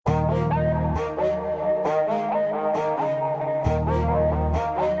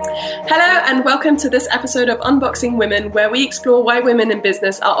and welcome to this episode of Unboxing Women, where we explore why women in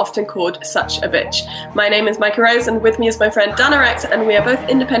business are often called such a bitch. My name is Micah Rose, and with me is my friend Dana Rex, and we are both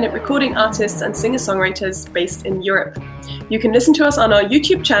independent recording artists and singer-songwriters based in Europe. You can listen to us on our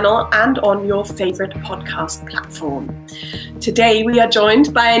YouTube channel and on your favourite podcast platform. Today we are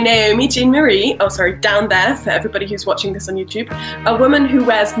joined by Naomi Jean-Marie, down there for everybody who's watching this on YouTube, a woman who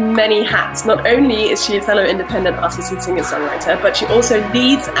wears many hats. Not only is she a fellow independent artist and singer-songwriter, but she also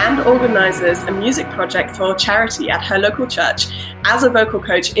leads and organises a music project for charity at her local church as a vocal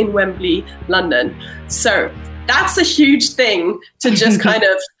coach in Wembley, London. So that's a huge thing to just kind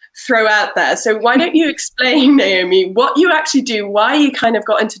of throw out there. So why don't you explain, Naomi, what you actually do, why you kind of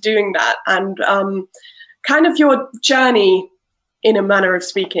got into doing that, and kind of your journey in a manner of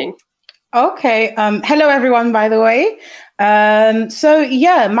speaking. Okay. Hello, everyone, by the way.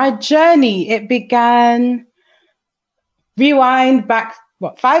 My journey, it began, rewind back,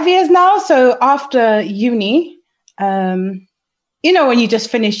 5 years now? So after uni, when you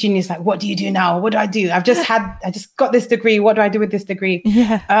just finish uni, it's like, what do you do now? What do? I just got this degree. What do I do with this degree?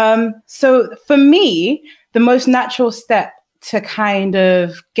 Yeah. So for me, the most natural step to kind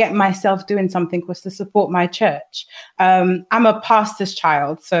of get myself doing something was to support my church. I'm a pastor's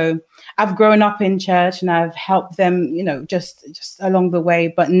child, so I've grown up in church and I've helped them, just along the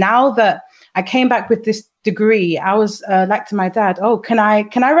way. But now that I came back with this degree, I was like to my dad, can I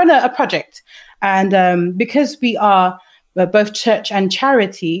run a project? And because we are both church and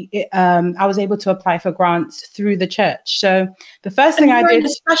charity, I was able to apply for grants through the church. So the first thing I did... You're in a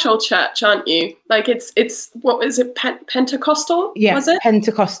special church, aren't you? Like it's what is it, Pentecostal? Yeah, was it?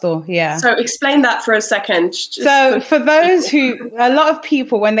 Pentecostal, yeah. So explain that for a second. So for those who... A lot of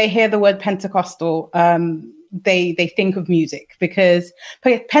people, when they hear the word Pentecostal, they think of music, because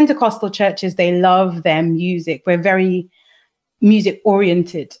Pentecostal churches, they love their music. We're very music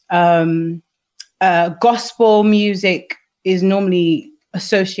oriented. Gospel music is normally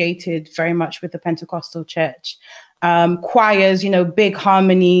associated very much with the Pentecostal church. Choirs, big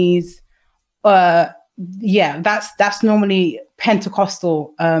harmonies. That's normally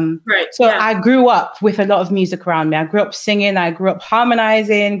Pentecostal. Right. So yeah. I grew up with a lot of music around me. I grew up singing, I grew up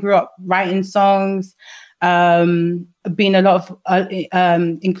harmonizing, grew up writing songs, been a lot of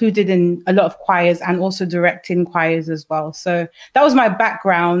included in a lot of choirs and also directing choirs as well. So that was my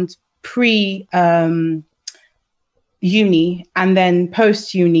background pre uni, and then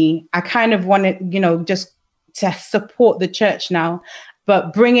post uni, I kind of wanted, just to support the church now,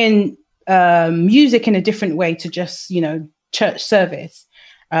 but bring in music in a different way to just, church service.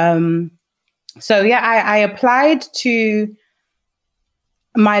 I applied to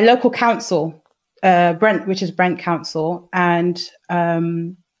my local council, Brent, which is Brent Council, and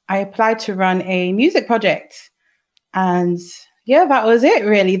I applied to run a music project, and yeah, that was it,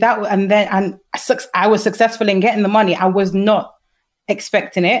 really. I was successful in getting the money. I was not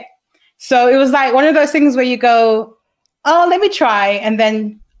expecting it. So it was like one of those things where you go, let me try. And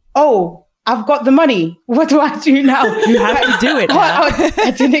then, I've got the money. What do I do now? You have to do it now.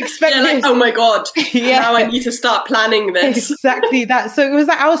 I didn't expect this. Like, oh my God. Yeah. Now I need to start planning this. Exactly that. So it was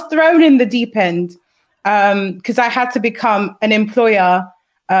like I was thrown in the deep end because I had to become an employer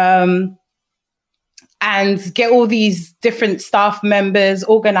and get all these different staff members,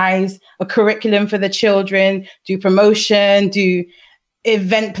 organize a curriculum for the children, do promotion, do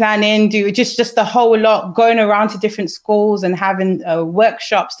event planning, do just a whole lot, going around to different schools and having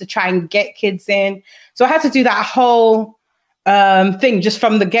workshops to try and get kids in. So I had to do that whole thing just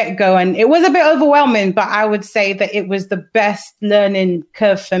from the get-go. And it was a bit overwhelming, but I would say that it was the best learning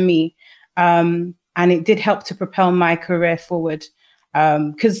curve for me. And it did help to propel my career forward.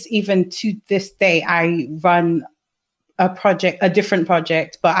 Because even to this day, I run a different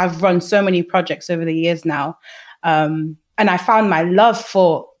project, but I've run so many projects over the years now. And I found my love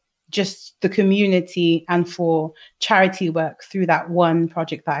for just the community and for charity work through that one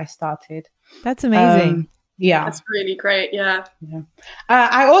project that I started. That's amazing. Yeah. That's really great. Yeah.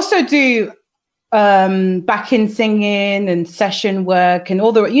 I also do backing singing and session work and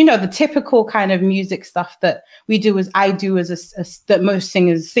all the typical kind of music stuff that we do that most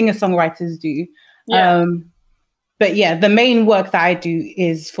singer-songwriters do. Yeah. But yeah, the main work that I do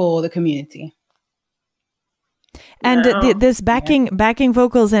is for the community. And this backing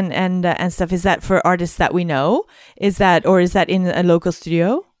vocals and stuff, is that for artists that we know? Is that in a local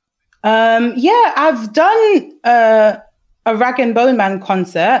studio? I've done a Rag and Bone Man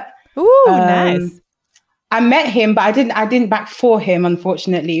concert. Ooh, nice. I met him, but I didn't back for him,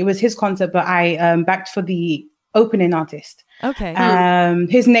 unfortunately. It was his concert, but I backed for the opening artist. Okay.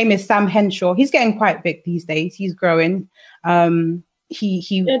 His name is Sam Henshaw. He's getting quite big these days. He's growing.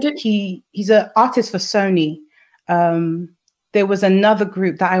 he's an artist for Sony. There was another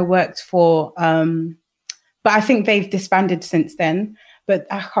group that I worked for, but I think they've disbanded since then. But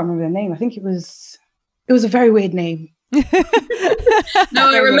I can't remember the name. I think it was a very weird name. No,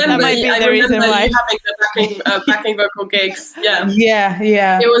 I remember. You having the backing vocal gigs. Yeah.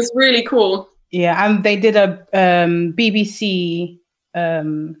 Yeah. It was really cool. Yeah, and they did a BBC.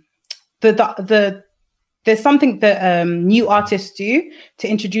 There's something that new artists do to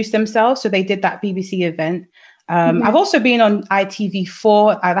introduce themselves. So they did that BBC event. I've also been on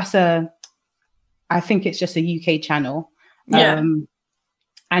ITV4. I think it's just a UK channel. Yeah.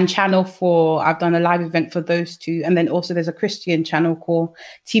 And Channel 4, I've done a live event for those two. And then also there's a Christian channel called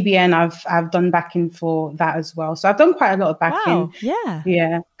TBN. I've done backing for that as well. So I've done quite a lot of backing. Wow. Yeah.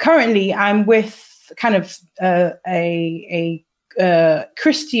 Yeah. Currently, I'm with kind of a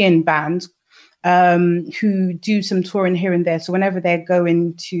Christian band who do some touring here and there. So whenever they're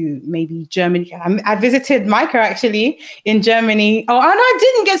going to maybe Germany, I visited Micah actually in Germany. Oh, and I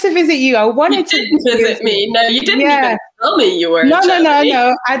didn't get to visit you. I wanted to visit me. No, you didn't even tell me you were. No.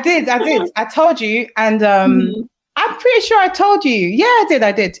 I did. I told you, and I'm pretty sure I told you. Yeah,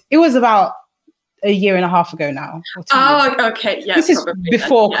 I did. It was about a year and a half ago now. Oh, okay. Yeah, this is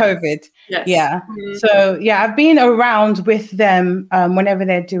before COVID. Yes. Yeah. So yeah, I've been around with them whenever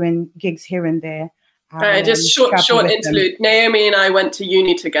they're doing gigs here and there. Just short interlude. Naomi and I went to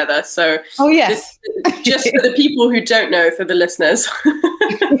uni together. So yes, just for the people who don't know, for the listeners.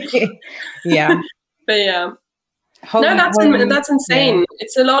 Yeah. But yeah. That's insane. Yeah.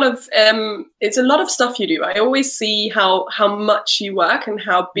 It's a lot of stuff you do. I always see how much you work and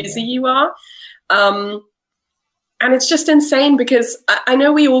how busy you are. And it's just insane because I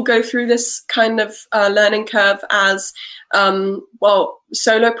know we all go through this kind of learning curve as,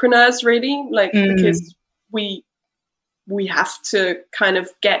 solopreneurs really, because we have to kind of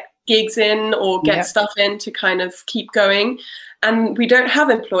get gigs in or get stuff in to kind of keep going, and we don't have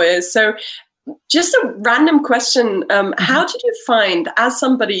employers. So just a random question. How did you find, as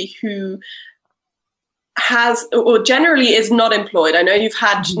somebody who has or generally is not employed, I know you've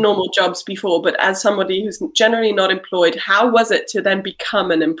had normal jobs before, but as somebody who's generally not employed, how was it to then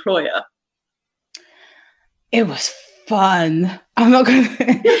become an employer? It was fun. I'm not going to.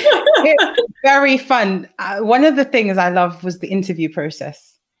 It was very fun. One of the things I loved was the interview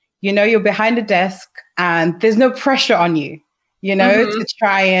process. You're behind a desk and there's no pressure on you, to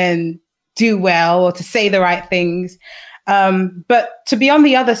try and do well or to say the right things. But to be on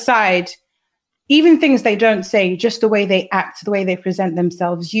the other side, even things they don't say, just the way they act, the way they present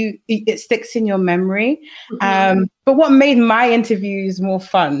themselves, it sticks in your memory. But what made my interviews more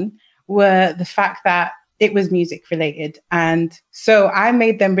fun were the fact that it was music related. And so I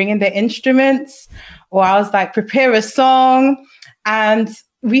made them bring in their instruments, or I was like, prepare a song. And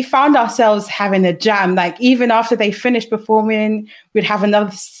we found ourselves having a jam. Like even after they finished performing, we'd have a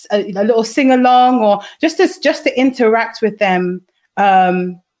little sing along, or just to interact with them.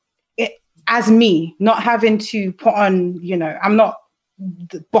 As me, not having to put on, I'm not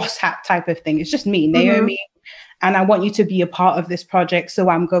the boss hat type of thing. It's just me, Naomi, and I want you to be a part of this project. So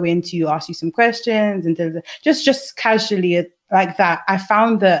I'm going to ask you some questions and just casually like that. I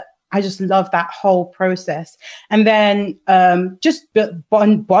found that I just love that whole process. And then just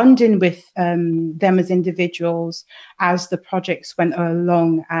bonding with them as individuals as the projects went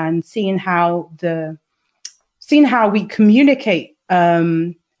along, and seeing how we communicate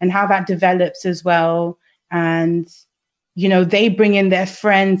and how that develops as well. And, they bring in their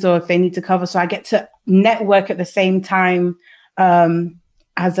friends or if they need to cover. So I get to network at the same time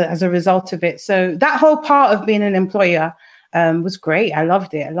as a result of it. So that whole part of being an employer was great. I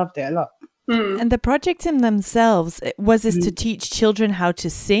loved it a lot. And the projects in themselves, was this to teach children how to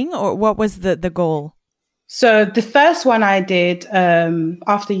sing, or what was the goal? So the first one I did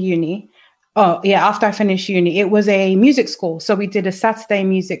after uni, after I finished uni, it was a music school. So we did a Saturday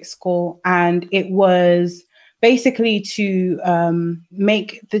music school, and it was basically to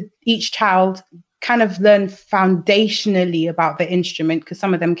make each child kind of learn foundationally about the instrument, because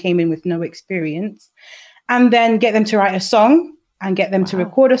some of them came in with no experience, and then get them to write a song and get them to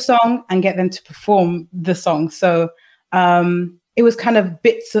record a song and get them to perform the song. So it was kind of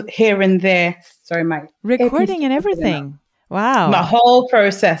bits here and there. Sorry, Mike. Recording and everything. Wow. My whole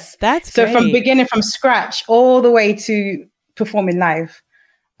process. That's so great. From beginning, from scratch, all the way to performing live.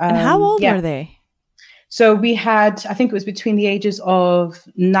 And how old were they? So we had, I think it was between the ages of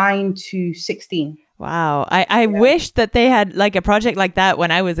 9 to 16. Wow. I wish that they had like a project like that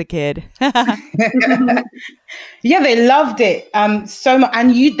when I was a kid. Yeah, they loved it so much.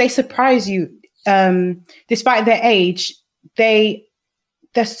 And they surprise you. Despite their age, they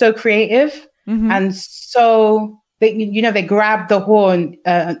they're so creative and so they grab the horn,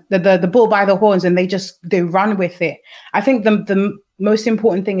 the bull by the horns, and they run with it. I think the most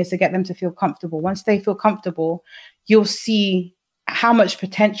important thing is to get them to feel comfortable. Once they feel comfortable, you'll see how much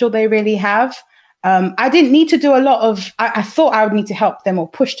potential they really have. I didn't need to do a lot of, I thought I would need to help them or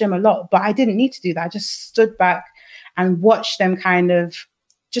push them a lot, but I didn't need to do that. I just stood back and watched them kind of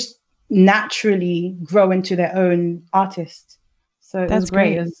just naturally grow into their own artists. So it was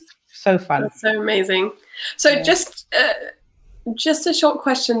great. It was so fun. That's so amazing. So just a short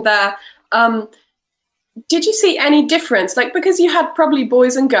question there. Did you see any difference? Like, because you had probably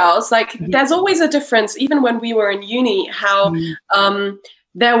boys and girls, like there's always a difference, even when we were in uni, how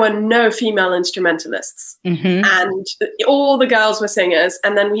there were no female instrumentalists and all the girls were singers.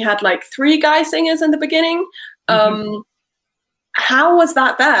 And then we had like 3 guy singers in the beginning. How was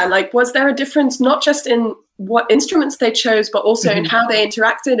that there? Like, was there a difference, not just in what instruments they chose, but also in how they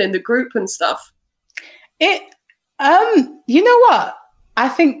interacted in the group and stuff? You know what? I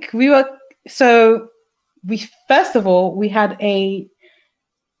think first of all, we had a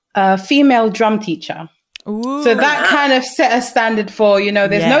female drum teacher. Ooh, so that kind of set a standard for,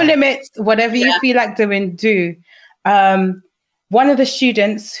 there's no limits, whatever you feel like doing, do. One of the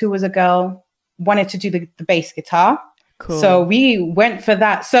students, who was a girl, wanted to do the bass guitar. Cool. So we went for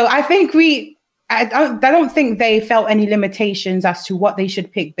that. So I think I don't think they felt any limitations as to what they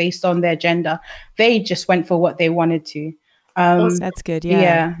should pick based on their gender. They just went for what they wanted to. That's good.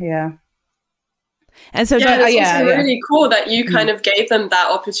 Yeah. Yeah. And so, it's also really cool that you kind of gave them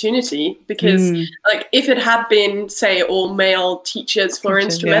that opportunity, because like if it had been, say, all male teachers for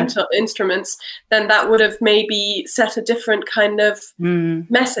instruments, then that would have maybe set a different kind of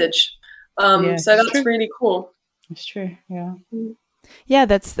message. So that's really cool. It's true. Yeah. Yeah,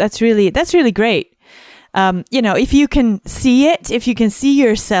 that's really great. If you can see it, if you can see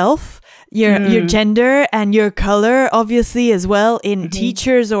yourself, your gender and your color, obviously, as well, in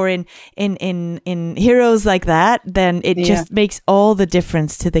teachers or in heroes like that, then it just makes all the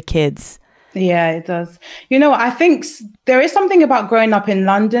difference to the kids. Yeah, it does. I think there is something about growing up in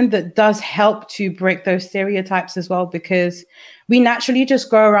London that does help to break those stereotypes as well, because we naturally just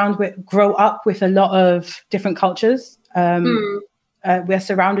grow up with a lot of different cultures. We're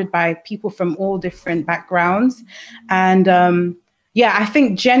surrounded by people from all different backgrounds. And I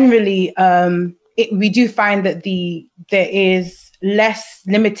think generally we do find that there is less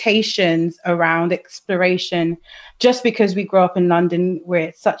limitations around exploration, just because we grow up in London, where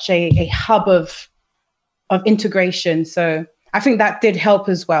it's such a hub of integration. So I think that did help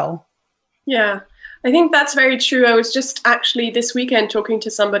as well. Yeah, I think that's very true. I was just actually this weekend talking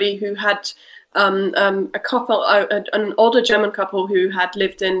to somebody who had a couple, an older German couple who had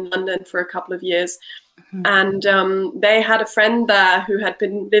lived in London for a couple of years. And they had a friend there who had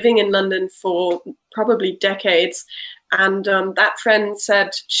been living in London for probably decades. And that friend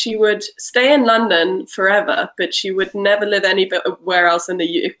said she would stay in London forever, but she would never live anywhere else in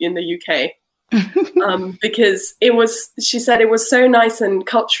the UK. Because she said it was so nice and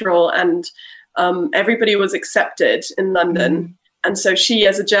cultural, and everybody was accepted in London. And so she,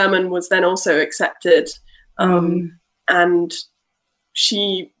 as a German, was then also accepted. And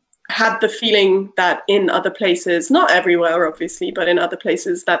she had the feeling that in other places, not everywhere, obviously, but in other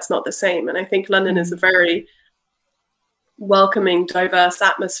places, that's not the same. And I think London is a very welcoming, diverse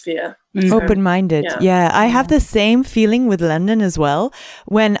atmosphere. Open-minded. Yeah, I have the same feeling with London as well.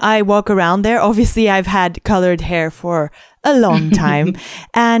 When I walk around there, obviously I've had colored hair for a long time.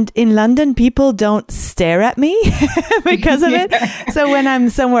 And in London, people don't stare at me because of it. So when I'm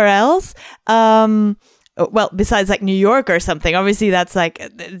somewhere else, besides like New York or something, obviously that's like,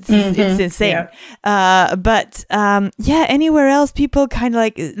 it's insane. But anywhere else, people kind of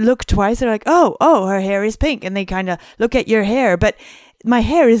like look twice. They're like, oh, her hair is pink. And they kind of look at your hair. But my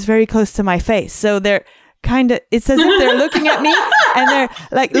hair is very close to my face. So they're kind of, it's as if they're looking at me and they're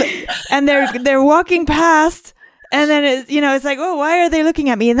like, and they're walking past. And then it's like, oh, why are they looking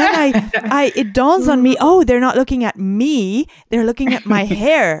at me? And then it dawns on me, oh, they're not looking at me, they're looking at my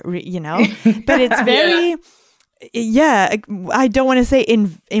hair, But it's very, I don't want to say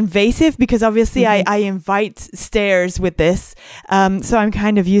invasive, because obviously I invite stares with this, so I'm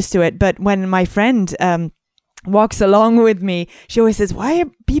kind of used to it. But when my friend walks along with me, she always says, why are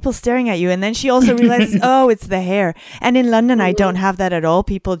people staring at you? And then she also realizes, oh, it's the hair. And in London, I don't have that at all.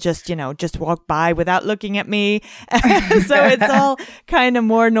 People just walk by without looking at me. So it's all kind of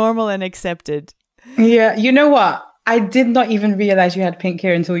more normal and accepted. Yeah. You know what? I did not even realize you had pink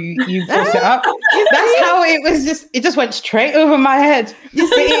hair until you brought it up. That's how it was. It just went straight over my head. It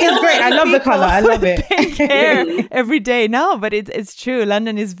is great. I love the color. I love it. Pink hair every day. No, but it's true.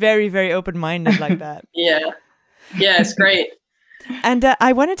 London is very, very open-minded like that. Yeah, it's great. And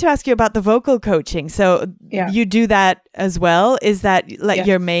I wanted to ask you about the vocal coaching. So you do that as well. Is that like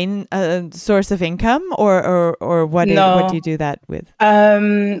your main source of income, or what? What do you do that with?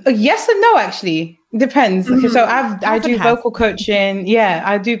 Yes and no, actually. Depends. So I do vocal coaching. Yeah,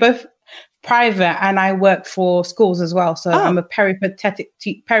 I do both private and I work for schools as well. So I'm a peripatetic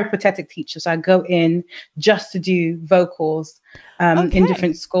teacher. So I go in just to do vocals in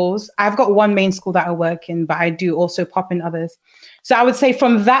different schools. I've got one main school that I work in, but I do also pop in others. So I would say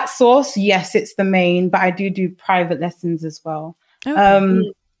from that source, yes, it's the main, but I do private lessons as well.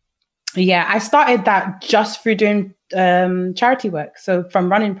 Okay. I started that just through doing charity work. So from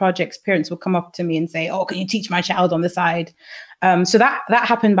running projects, parents will come up to me and say, "Oh, can you teach my child on the side?" So that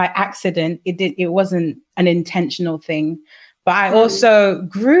happened by accident. It wasn't an intentional thing. But I also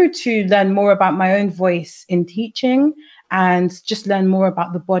grew to learn more about my own voice in teaching and just learn more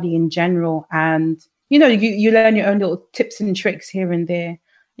about the body in general. And you learn your own little tips and tricks here and there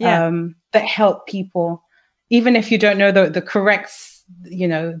that help people, even if you don't know the correct,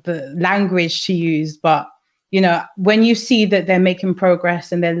 the language to use. But, when you see that they're making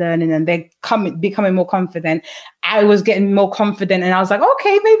progress and they're learning and they're becoming more confident, I was getting more confident and I was like,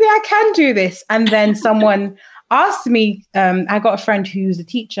 okay, maybe I can do this. And then someone asked me, I got a friend who's a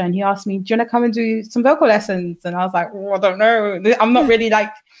teacher and he asked me, do you want to come and do some vocal lessons? And I was like, I don't know. I'm not really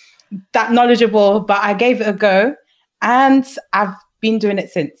like that knowledgeable, but I gave it a go and I've been doing it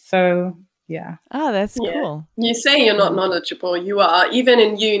since. So yeah. Oh, that's cool. You say you're not knowledgeable. You are. Even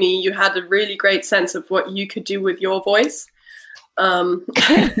in uni, you had a really great sense of what you could do with your voice. It's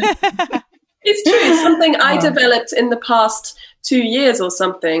true. It's something I developed in the past 2 years or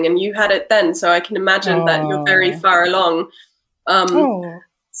something, and you had it then. So I can imagine that you're very far along.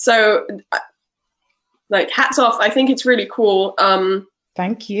 So like hats off. I think it's really cool.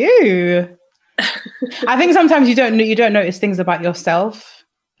 Thank you. I think sometimes you don't notice things about yourself.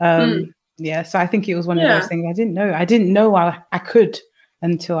 Yeah, so I think it was one of those things I didn't know I could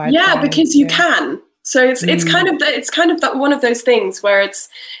until I tried. Because you can. So it's kind of that one of those things where it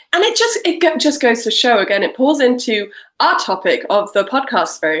just goes to show again. It pulls into our topic of the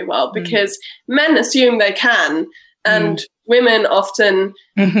podcast very well because men assume they can, and women often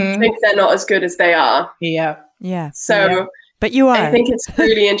think they're not as good as they are. Yeah. So. But you are. I think it's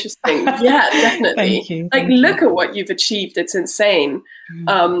really interesting. Yeah, definitely. Thank you. Look at what you've achieved. It's insane.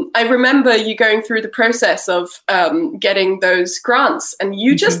 I remember you going through the process of getting those grants, and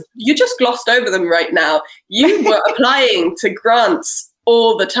you just glossed over them right now. You were applying to grants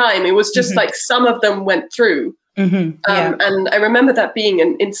all the time. It was just like some of them went through. And I remember that being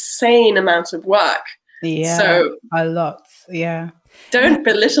an insane amount of work. Yeah, so a lot. Yeah. Don't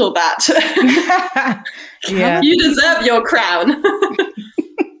belittle that. You deserve your crown.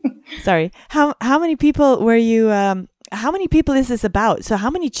 Sorry. How many people were you? How many people is this about? So how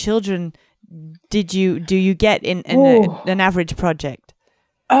many children do you get in an average project?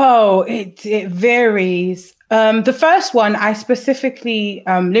 Oh, it varies. The first one I specifically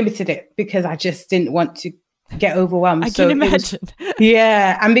limited it because I just didn't want to get overwhelmed. I can imagine.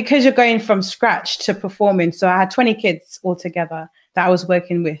 And because you're going from scratch to performing, so I had 20 kids altogether that I was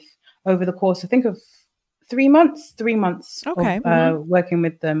working with over the course, I think, of 3 months. Okay. Of, working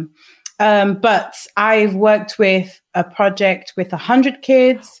with them. But I've worked with a project with 100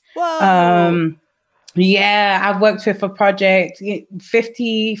 kids. Whoa. I've worked with a project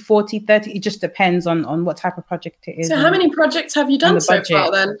 50, 40, 30. It just depends on what type of project it is. So how many projects have you done so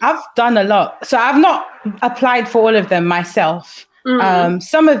far then? I've done a lot. So I've not applied for all of them myself.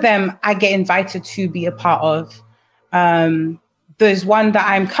 Some of them I get invited to be a part of. There's one that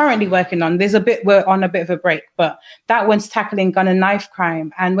I'm currently working on. We're on a bit of a break, but that one's tackling gun and knife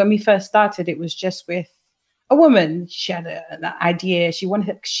crime. And when we first started, it was just with a woman. She had an idea.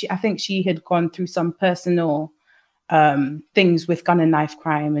 I think she had gone through some personal things with gun and knife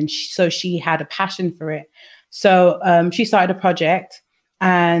crime. And so she had a passion for it. So she started a project,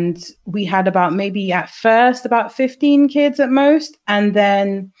 and we had about 15 kids at most. And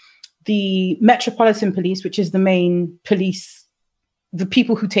then the Metropolitan Police, which is the main police, the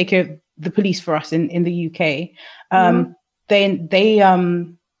people who take care of the police for us in the UK, they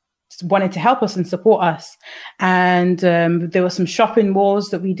wanted to help us and support us. And there were some shopping malls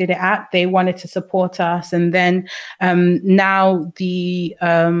that we did it at. They wanted to support us. And then now the,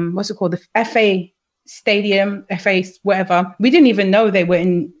 what's it called? The FA Stadium, FA, whatever. We didn't even know they were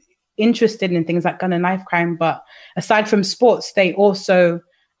in interested in things like gun and knife crime, but aside from sports, they also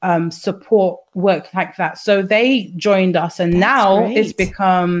support work like that. So they joined us, and now it's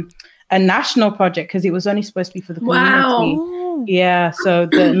become a national project because it was only supposed to be for the community. Wow. Yeah. So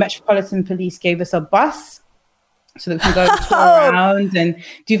the Metropolitan Police gave us a bus so that we can go tour around and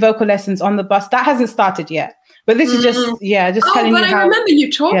do vocal lessons on the bus. That hasn't started yet. But this is just telling you how. I remember you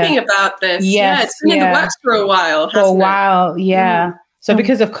talking about this. Yes, it's been in the works for a while, yeah. So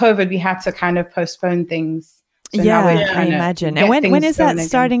because of COVID, we had to kind of postpone things. So I imagine. And when is that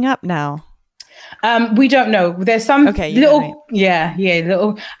starting up now? We don't know. There's some little,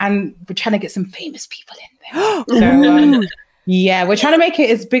 little, and we're trying to get some famous people in there. So, we're trying to make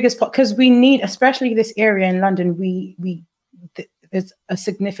it as big as possible because we need, especially this area in London, there's a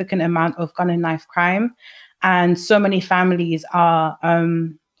significant amount of gun and knife crime, and so many families are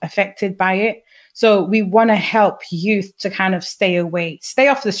affected by it. So we want to help youth to kind of stay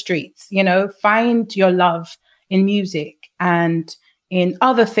off the streets, find your love in music and in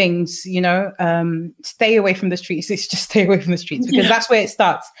other things, stay away from the streets. It's just stay away from the streets because that's where it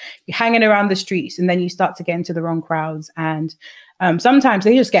starts. You're hanging around the streets and then you start to get into the wrong crowds. And sometimes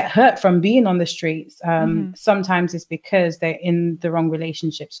they just get hurt from being on the streets. Sometimes it's because they're in the wrong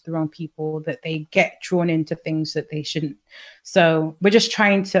relationships, the wrong people, that they get drawn into things that they shouldn't. So we're just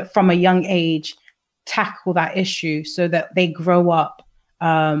trying to, from a young age, tackle that issue so that they grow up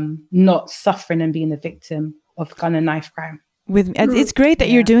not suffering and being a victim of gun and knife crime. It's great that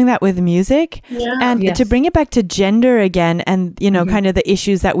you're doing that with music, and to bring it back to gender again, and kind of the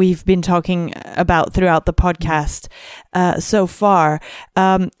issues that we've been talking about throughout the podcast so far.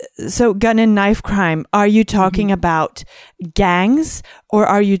 So gun and knife crime, are you talking about gangs, or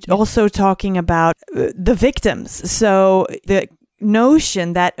are you also talking about the victims? So the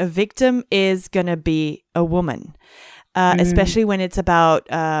notion that a victim is going to be a woman, especially when it's about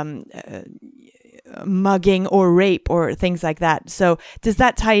mugging or rape or things like that. So does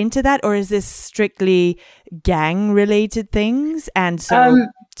that tie into that, or is this strictly gang related things and so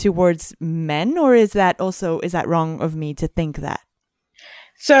towards men, or is that wrong of me to think that?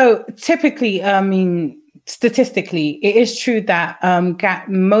 So typically, statistically, it is true that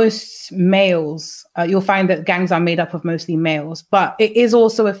most males, you'll find that gangs are made up of mostly males, but it is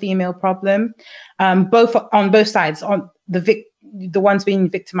also a female problem, on both sides, on the ones being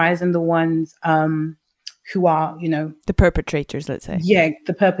victimized and the ones who are, the perpetrators, let's say. Yeah,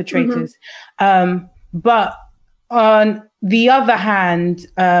 the perpetrators. But on the other hand,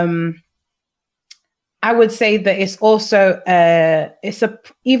 I would say that it's also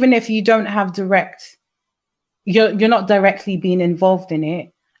even if you don't have you're not directly being involved in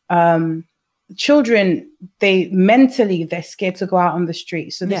it. Children, they're scared to go out on the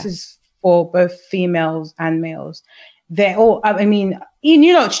street. So this is for both females and males. They're all, actually,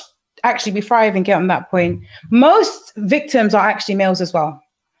 before I even get on that point, most victims are actually males as well.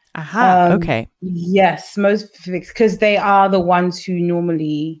 Okay. Yes, most victims, because they are the ones who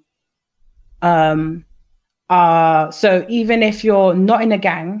normally are. So even if you're not in a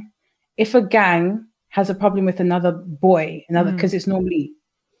gang, if a gang has a problem with another boy, because it's normally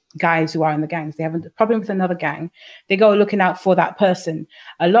guys who are in the gangs, they have a problem with another gang, they go looking out for that person.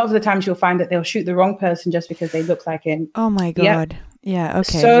 A lot of the times you'll find that they'll shoot the wrong person just because they look like him. Oh my God. Yeah.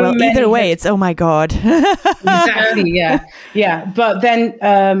 Okay. So either way, it's oh my God. Exactly. Yeah. But then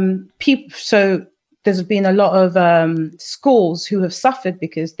so there's been a lot of schools who have suffered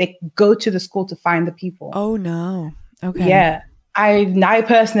because they go to the school to find the people. Oh no. Okay. Yeah. I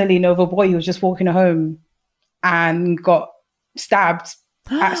personally know of a boy who was just walking home and got stabbed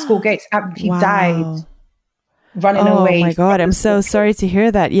at school gates. He died running away. Oh my God, I'm so sorry to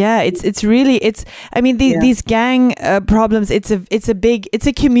hear that. Yeah, these gang problems, it's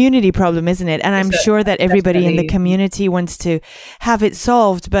a community problem, isn't it? And I'm sure that everybody in the community wants to have it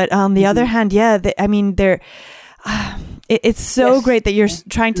solved. But on the other hand, it's so great that you're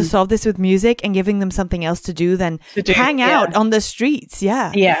trying to solve this with music and giving them something else to do than hang out on the streets.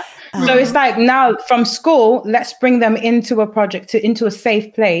 Yeah. So it's like now from school, let's bring them into a project, into a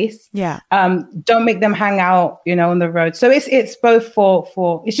safe place. Yeah. Don't make them hang out, on the road. So it's both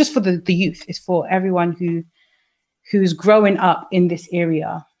for it's just for the youth. It's for everyone who's growing up in this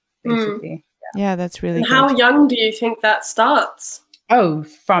area, basically. Yeah, that's really. And how young do you think that starts? Oh,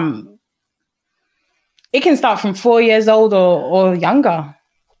 it can start from 4 years old or younger.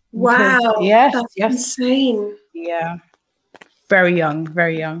 Wow. Yes. That's insane. Yeah. Very young,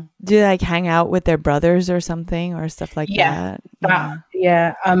 very young. Do they hang out with their brothers or something or stuff like that?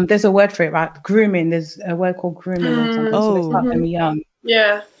 Yeah. There's a word for it, right? Grooming. There's a word called grooming or something. So they start them young.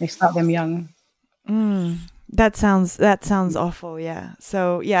 Yeah. They start them young. That sounds awful. Yeah.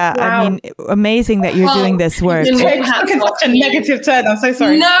 So yeah, Wow. I mean, amazing that you're doing this work. It's such a negative turn. I'm so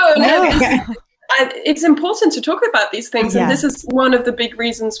sorry. No. It's important to talk about these things, and this is one of the big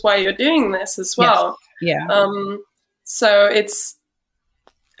reasons why you're doing this as well. Yes. Yeah. So it's,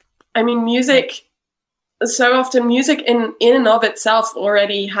 I mean, music. So often, music in and of itself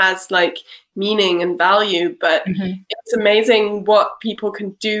already has like meaning and value, but it's amazing what people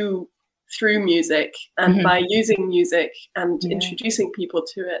can do through music and by using music and introducing people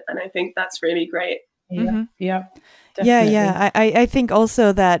to it. And I think that's really great. Yeah. Definitely. Yeah. I think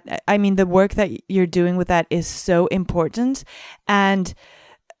also that, I mean, the work that you're doing with that is so important. And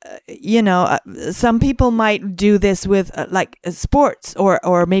some people might do this with like sports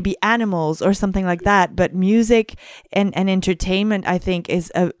or maybe animals or something like that. But music and entertainment, I think,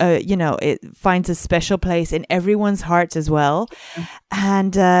 is it finds a special place in everyone's hearts as well.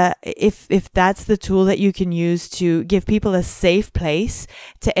 And if that's the tool that you can use to give people a safe place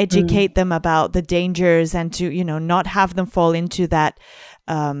to educate them about the dangers and to not have them fall into that.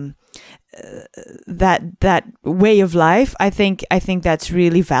 That way of life, I think that's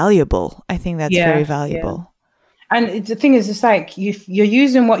really valuable. I think that's very valuable. Yeah. And the thing is, it's like you're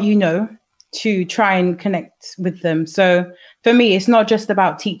using what you know to try and connect with them. So for me, it's not just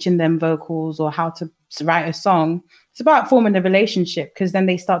about teaching them vocals or how to write a song. It's about forming a relationship, because then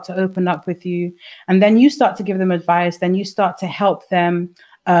they start to open up with you, and then you start to give them advice. Then you start to help them.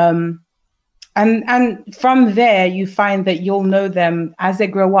 And from there, you find that you'll know them as they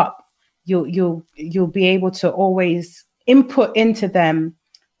grow up. You'll be able to always input into them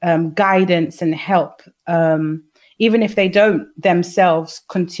guidance and help, even if they don't themselves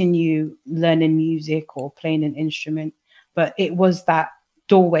continue learning music or playing an instrument. But it was that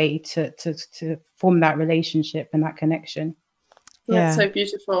doorway to form that relationship and that connection. That's so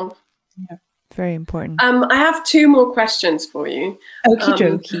beautiful. Yeah. Very important. I have 2 more questions for you. Okie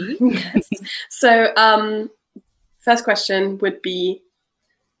dokie. Yes. So first question would be,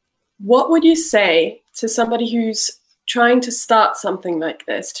 what would you say to somebody who's trying to start something like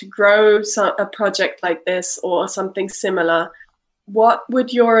this, to grow a project like this or something similar? What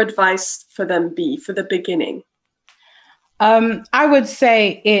would your advice for them be for the beginning? I would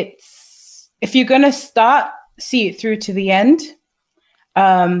say if you're going to start, see it through to the end.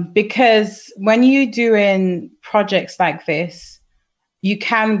 Because when you're doing projects like this, you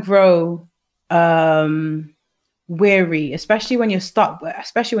can grow weary, especially when you're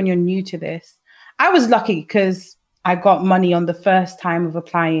new to this. I was lucky because I got money on the first time of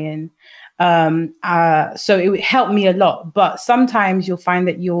applying. So it helped me a lot. But sometimes you'll find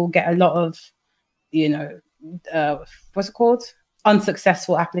that you'll get a lot of, what's it called?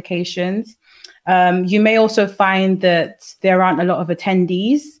 Unsuccessful applications. You may also find that there aren't a lot of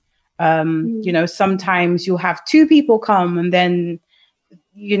attendees. Sometimes you'll have 2 people come, and then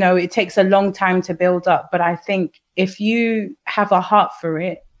it takes a long time to build up. But I think if you have a heart for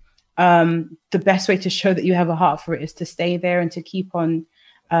it, the best way to show that you have a heart for it is to stay there and to keep on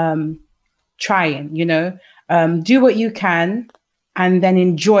trying, do what you can and then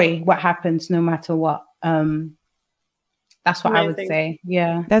enjoy what happens no matter what. That's what I would say.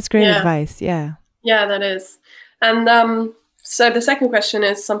 Yeah. That's great advice. Yeah. Yeah, that is. And so the second question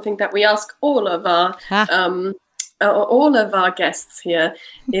is something that we ask all of our guests here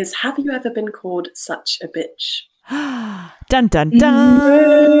is, have you ever been called such a bitch? Dun, dun,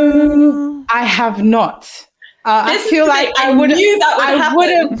 dun. I have not. I feel like I would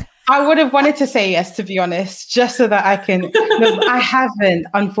have wanted to say yes, to be honest, just so that I can. No, I haven't,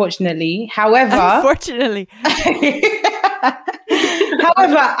 unfortunately. However,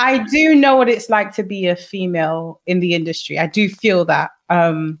 I do know what it's like to be a female in the industry. I do feel that.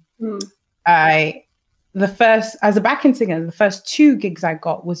 As a backing singer, the first 2 gigs I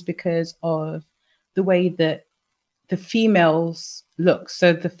got was because of the way that the females look.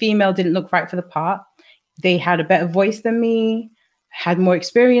 So the female didn't look right for the part. They had a better voice than me, had more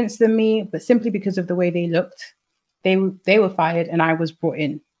experience than me, but simply because of the way they looked, they were fired and I was brought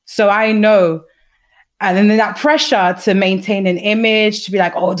in. So I know. And then that pressure to maintain an image, to be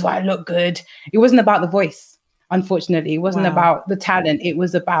like, oh, do I look good? It wasn't about the voice, unfortunately. It wasn't about the talent. It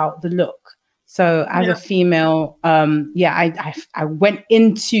was about the look. So as a female, I went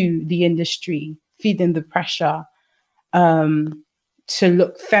into the industry feeding the pressure to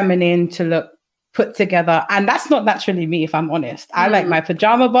look feminine, to look put together. And that's not naturally me, if I'm honest. I like my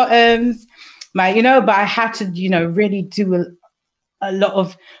pajama bottoms, but I had to, really do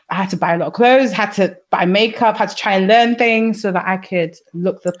I had to buy a lot of clothes, had to buy makeup, had to try and learn things so that I could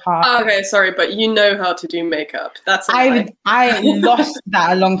look the part. Okay, sorry, but you know how to do makeup. That's I lost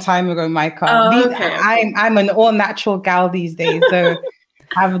that a long time ago, Micah. Okay. I'm an all natural gal these days, so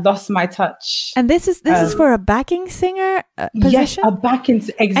I've lost my touch. And this is for a backing singer position? Yes, a backing,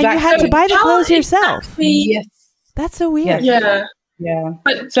 exactly. And you had to buy the clothes yourself? Exactly. Yes. That's so weird. Yes. Yeah.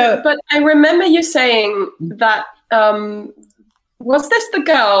 But I remember you saying that, was this the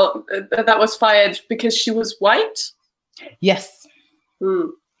girl that was fired because she was white? Yes.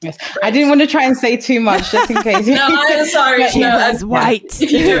 Yes. I didn't want to try and say too much just in case. No, I'm sorry. She was white.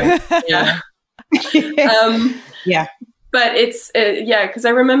 If you do it. Yeah. Yeah. But it's because I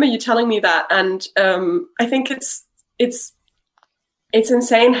remember you telling me that, and I think it's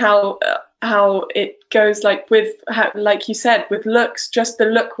insane how it goes, like like you said, with looks. Just the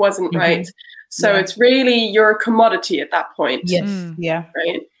look wasn't right, so it's really you're a commodity at that point. Yes, yeah,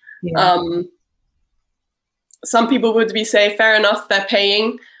 right. Yeah. Some people would say fair enough, they're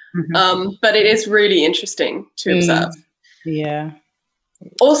paying, but it is really interesting to observe. Yeah.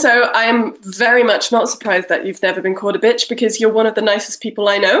 Also, I'm very much not surprised that you've never been called a bitch, because you're one of the nicest people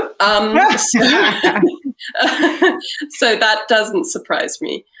I know. So that doesn't surprise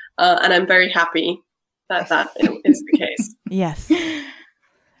me. And I'm very happy that is the case. Yes.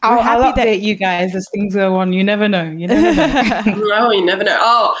 I'll update you guys as things go on. You never know. You never know. No, you never know.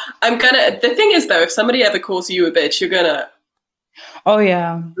 Oh, the thing is, though, if somebody ever calls you a bitch, you're going to... Oh,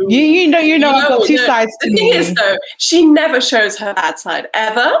 yeah. You know, I've got two sides to me. The thing is, though, she never shows her bad side,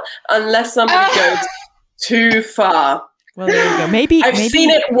 ever, unless somebody goes too far. Well, there you go. Maybe I've seen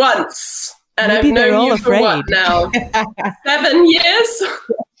it once, and I've known you for what now? 7 years?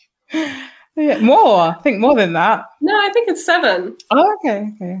 Yeah, more. I think more than that. No, I think it's 7. Oh,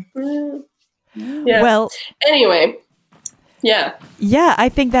 okay. Yeah. Well, anyway, yeah. Yeah, I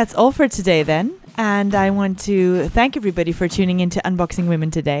think that's all for today then. And I want to thank everybody for tuning into Unboxing Women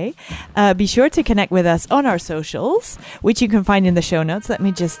today. Be sure to connect with us on our socials, which you can find in the show notes. Let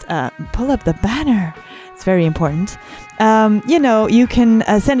me just pull up the banner. It's very important. You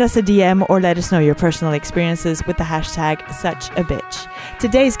can send us a DM or let us know your personal experiences with the hashtag #SuchABitch.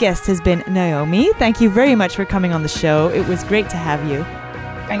 Today's guest has been Naomi. Thank you very much for coming on the show. It was great to have you.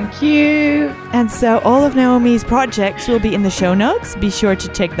 Thank you. And so all of Naomi's projects will be in the show notes. Be sure to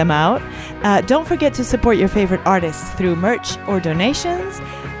check them out. Don't forget to support your favorite artists through merch or donations.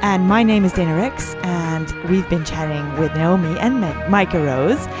 And my name is Dana Rex, and we've been chatting with Naomi and Micah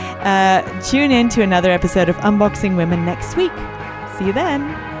Rose. Tune in to another episode of Unboxing Women next week. See you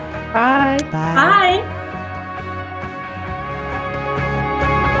then. Bye. Bye. Bye.